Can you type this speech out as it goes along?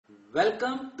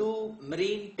Welcome to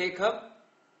Marine Tech Hub.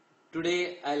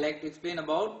 Today I like to explain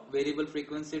about variable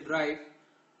frequency drive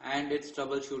and its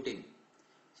troubleshooting.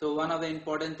 So one of the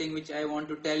important thing which I want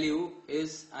to tell you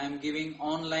is I am giving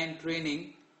online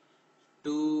training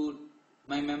to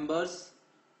my members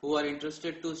who are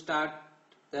interested to start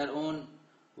their own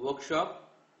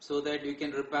workshop so that you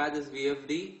can repair this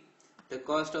VFD. The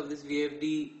cost of this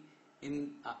VFD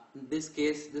in this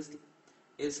case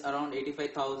is around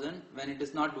 85,000. When it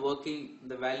is not working,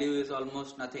 the value is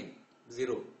almost nothing,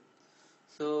 zero.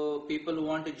 So people who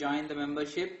want to join the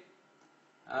membership,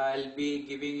 I'll be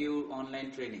giving you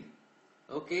online training.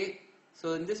 Okay,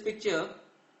 so in this picture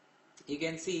you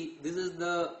can see this is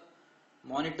the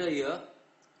monitor here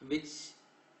which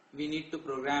we need to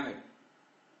program it.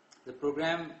 The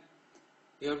program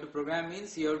you have to program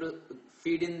means you have to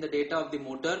feed in the data of the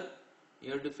motor,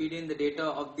 you have to feed in the data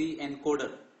of the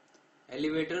encoder.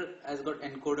 Elevator has got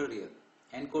encoder here.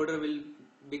 Encoder will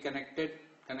be connected,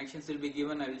 connections will be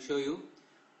given, I will show you.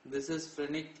 This is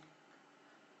Phrenic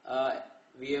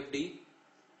VFD.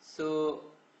 So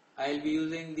I will be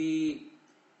using the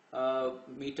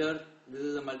meter. This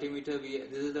is a multimeter,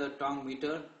 this is the tong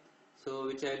meter, so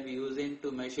which I will be using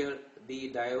to measure the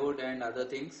diode and other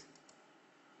things.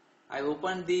 I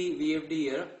opened the VFD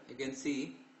here, you can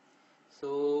see.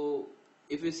 So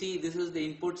if you see, this is the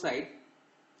input side.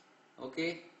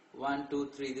 Okay, 1, 2,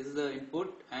 3, this is the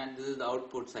input and this is the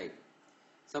output side.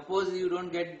 Suppose you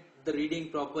don't get the reading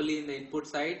properly in the input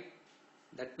side,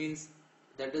 that means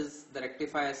that is the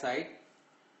rectifier side,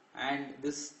 and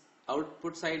this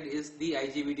output side is the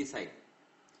IGBT side.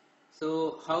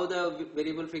 So how the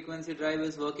variable frequency drive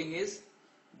is working is,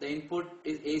 the input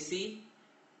is AC,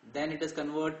 then it is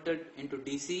converted into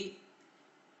DC,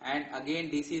 and again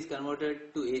DC is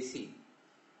converted to AC.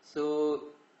 So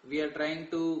we are trying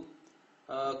to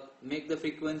make the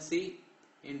frequency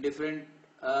in different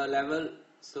level.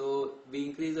 So we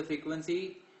increase the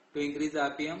frequency to increase the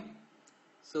RPM.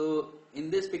 So in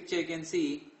this picture you can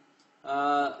see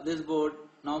this board.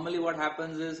 Normally what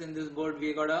happens is, in this board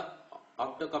we got a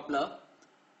optocoupler.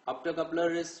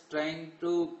 Optocoupler is trying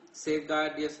to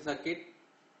safeguard your circuit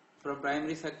from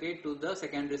primary circuit to the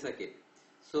secondary circuit.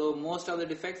 So most of the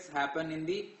defects happen in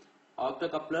the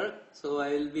optocoupler. So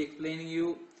I will be explaining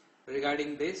you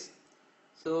regarding this.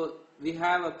 So we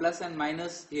have a plus and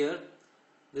minus here.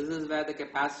 This is where the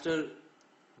capacitor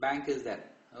bank is there.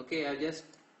 Okay, I'll just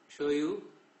show you.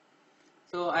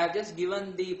 So I have just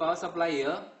given the power supply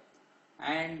here,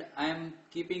 and I am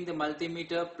keeping the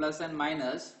multimeter plus and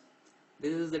minus.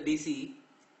 This is the DC.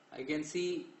 I can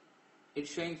see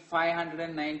it's showing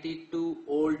 592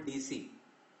 volt DC.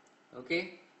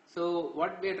 Okay, so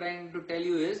what we are trying to tell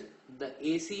you is, the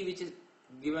AC which is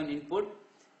given input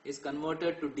is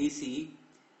converted to DC.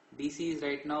 DC is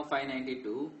right now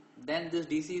 592. Then this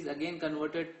DC is again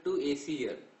converted to AC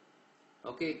here.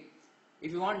 Okay,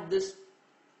 if you want this,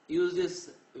 use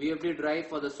this VFD drive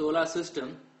for the solar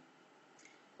system.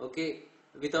 Okay,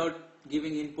 without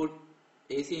giving input,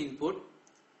 AC input,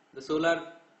 the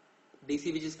solar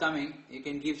DC which is coming, you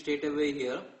can give straight away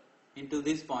here into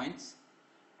these points,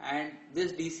 and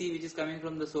this DC which is coming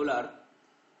from the solar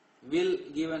will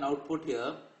give an output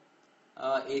here,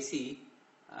 AC,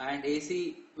 and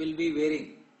AC will be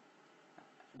varying,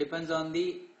 depends on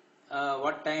the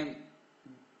what time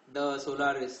the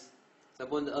solar is.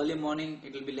 Suppose the early morning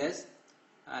it will be less.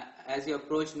 As you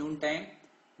approach noon time,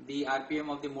 the RPM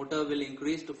of the motor will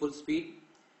increase to full speed.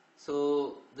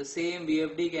 So the same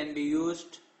VFD can be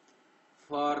used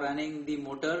for running the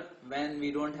motor when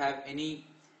we don't have any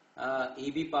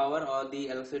EB power, or the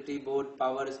electricity board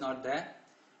power is not there.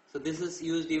 So this is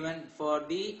used even for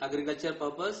the agriculture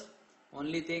purpose.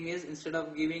 Only thing is, instead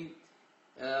of giving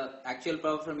actual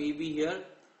power from EB here,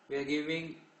 we are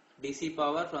giving DC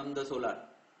power from the solar.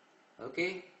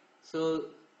 Okay, so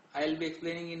I will be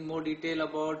explaining in more detail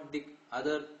about the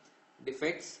other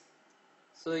defects.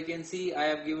 So you can see I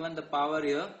have given the power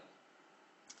here.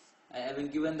 I have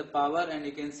been given the power, and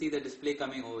you can see the display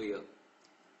coming over here.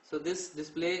 So this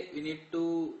display, we need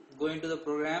to go into the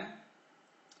program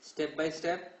step by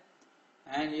step,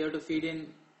 and you have to feed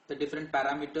in the different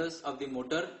parameters of the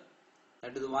motor.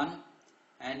 That is one.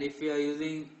 And if you are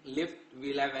using lift,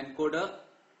 we will have encoder.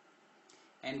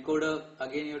 Encoder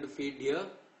again you have to feed here.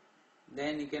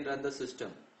 Then you can run the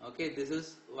system. Okay, this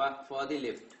is for the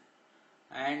lift.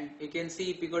 And you can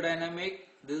see picodynamic.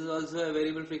 This is also a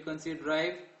variable frequency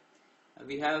drive.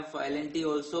 We have LNT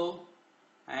also,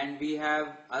 and we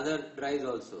have other drives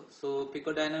also. So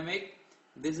picodynamic,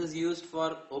 this is used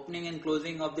for opening and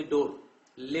closing of the door,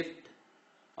 lift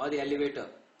or the elevator.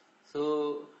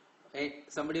 So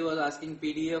somebody was asking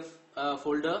PDF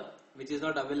folder. which is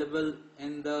not available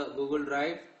in the Google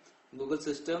Drive, Google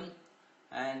system.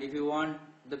 And if you want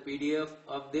the PDF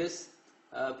of this,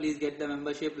 please get the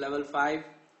membership level 5.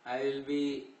 I will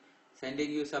be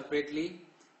sending you separately.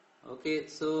 Okay,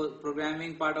 so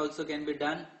programming part also can be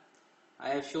done. I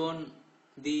have shown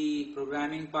the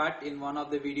programming part in one of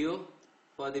the video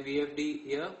for the VFD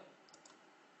here.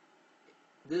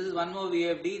 This is one more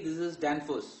VFD. This is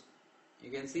Danfoss.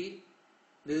 You can see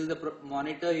this is the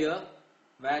monitor here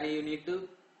where you need to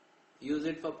use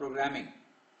it for programming.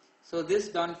 So this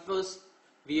Danfoss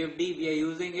VFD, we are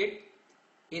using it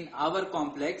in our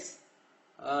complex,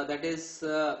 that is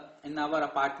in our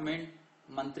apartment,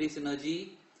 Mantri Synergy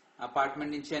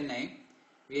apartment in Chennai.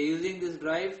 We are using this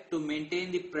drive to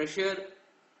maintain the pressure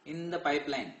in the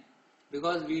pipeline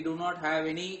because we do not have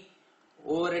any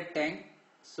overhead tank.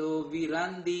 So we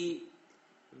run the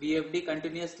VFD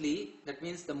continuously. That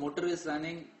means the motor is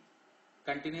running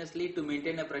continuously to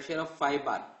maintain a pressure of 5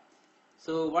 bar.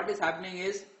 So what is happening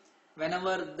is,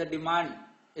 whenever the demand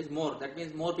is more, that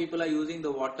means more people are using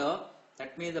the water,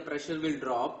 that means the pressure will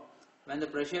drop. When the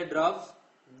pressure drops,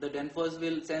 the Danfoss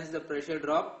will sense the pressure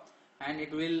drop and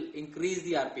it will increase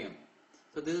the RPM.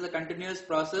 So this is a continuous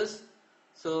process.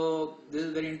 So this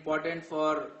is very important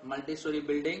for multi-story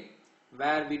building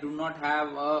where we do not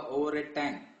have a overhead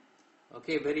tank.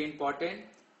 Okay, very important.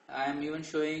 I am even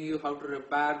showing you how to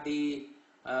repair the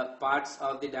parts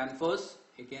of the Danfoss.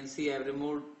 You can see I have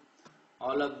removed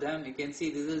all of them. You can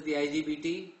see this is the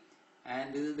IGBT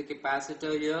and this is the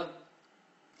capacitor here.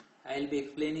 I will be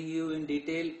explaining you in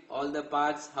detail all the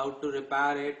parts, how to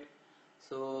repair it.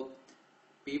 So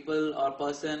people or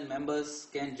members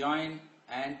can join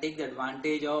and take the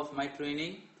advantage of my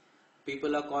training.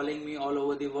 People are calling me all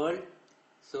over the world.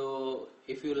 So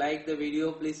if you like the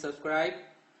video, please subscribe,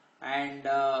 and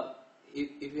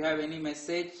if you have any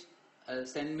message,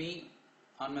 send me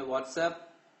on my WhatsApp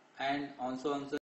and also on